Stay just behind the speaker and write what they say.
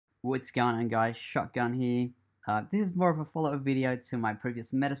What's going on, guys? Shotgun here. This is more of a follow-up video to my previous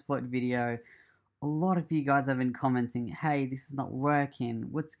Metasploit video. A lot of you guys have been commenting, hey, this is not working,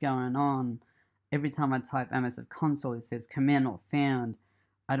 what's going on? Every time I type msfconsole it says command not found.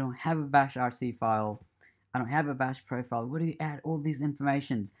 I don't have a bashrc file. I don't have a bash profile. Where do you add all these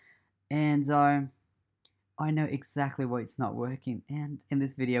informations? And I know exactly why it's not working, and in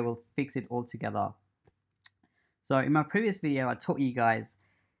this video we'll fix it all together. So in my previous video I taught you guys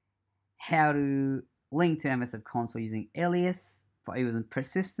how to link to msfconsole using Alias, but it wasn't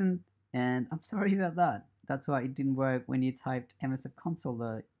persistent, and I'm sorry about that. That's why it didn't work when you typed msfconsole.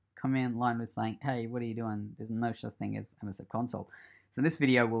 The command line was saying, hey, what are you doing? There's no such thing as msfconsole. So in this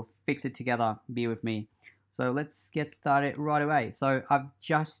video we'll fix it together. Be with me. So let's get started right away. So I've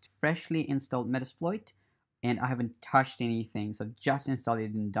just freshly installed Metasploit and I haven't touched anything. So just installed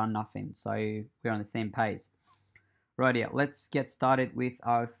it and done nothing. So we're on the same page. Right here, let's get started with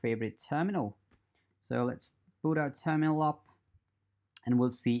our favorite terminal. So let's boot our terminal up and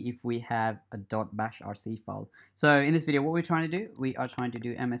we'll see if we have a .bashrc file. So in this video, what we're trying to do, we are trying to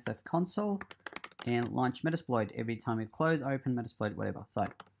do msfconsole and launch Metasploit every time we close, open Metasploit, whatever. So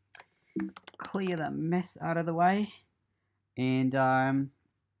clear that mess out of the way, and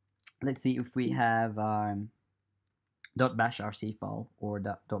let's see if we have .bashrc file or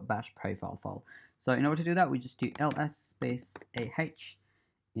 .bash profile file. So in order to do that, we just do ls space ah,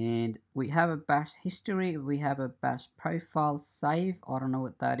 and we have a bash history, we have a bash profile save. I don't know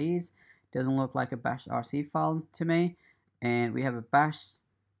what that is. Doesn't look like a bashrc file to me. And we have a bash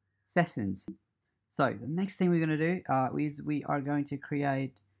sessions. So the next thing we're going to do is we are going to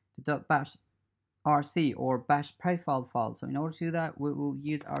create the .bashrc or bash profile file. So in order to do that, we will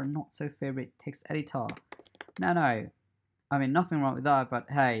use our not so favorite text editor. No, I mean nothing wrong with that, but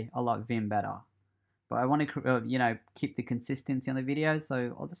hey, I like Vim better. But I want to, keep the consistency on the video,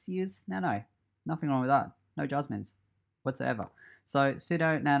 so I'll just use nano. Nothing wrong with that. No judgments whatsoever. So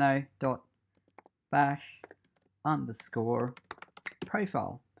sudo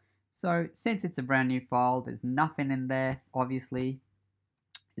nano.bash_profile. So since it's a brand new file, there's nothing in there. Obviously,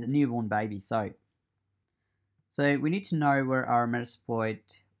 it's a newborn baby. So we need to know where our Metasploit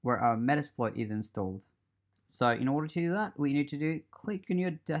is installed. So in order to do that, we need to click on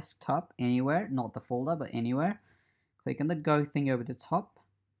your desktop anywhere, not the folder, but anywhere. Click on the Go thing over the top.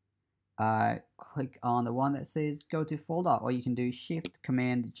 Click on the one that says Go to Folder, or you can do Shift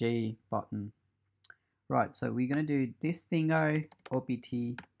Command G button. Right, so we're gonna do this thingo, opt,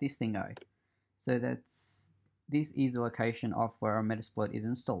 this thingo. So this is the location of where our Metasploit is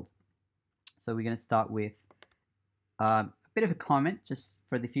installed. So we're gonna start with a bit of a comment, just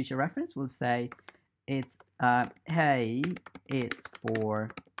for the future reference. We'll say it's hey, it's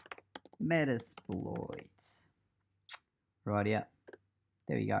for Metasploit. Right, yeah,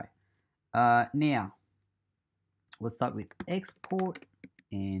 there we go. Now we'll start with export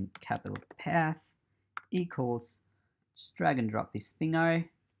and capital path equals, just drag and drop this thingo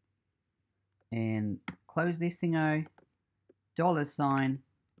and close this thingo, $,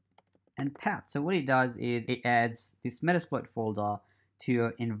 and path. So what it does is it adds this Metasploit folder to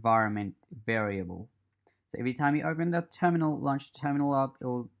your environment variable. So every time you open the terminal, launch the terminal up,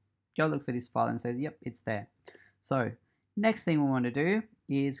 it'll go look for this file and says, yep, it's there. So next thing we want to do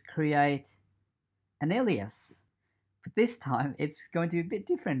is create an alias. But this time it's going to be a bit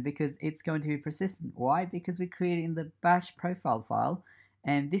different because it's going to be persistent. Why? Because we created in the bash profile file,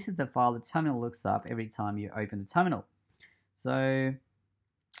 and this is the file the terminal looks up every time you open the terminal. So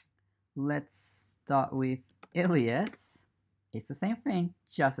let's start with alias. It's the same thing,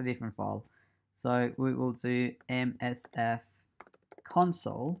 just a different file. So we will do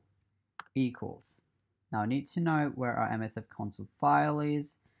msfconsole equals. Now I need to know where our msfconsole file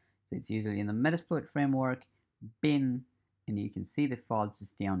is. So it's usually in the Metasploit framework bin, and you can see the file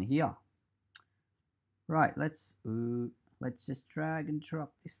just down here. Right, let's just drag and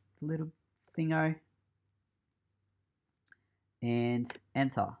drop this little thingo and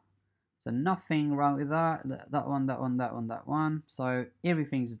enter. So nothing wrong with that. That one. So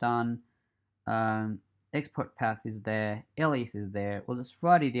everything's done. Export path is there. Alias is there. We'll just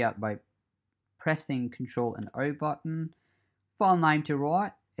write it out by pressing Control and O button. File name to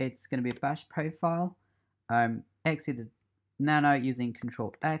write. It's going to be a bash profile. Exit the nano using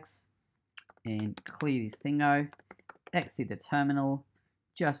Control X and clear this thingo. Exit the terminal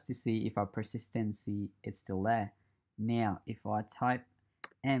just to see if our persistency is still there. Now, if I type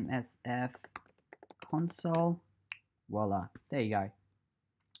msfconsole, voila, there you go.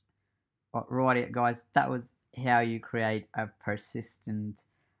 Right, guys, that was how you create a persistent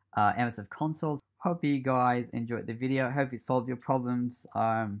msfconsole. Hope you guys enjoyed the video. Hope it solved your problems.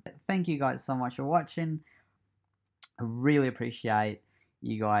 Thank you guys so much for watching. I really appreciate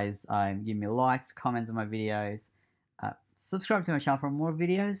you guys give me likes, comments on my videos. Subscribe to my channel for more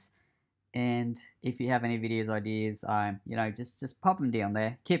videos. And if you have any videos ideas, just pop them down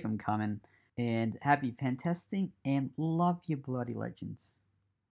there. Keep them coming. And happy pen testing and love your bloody legends.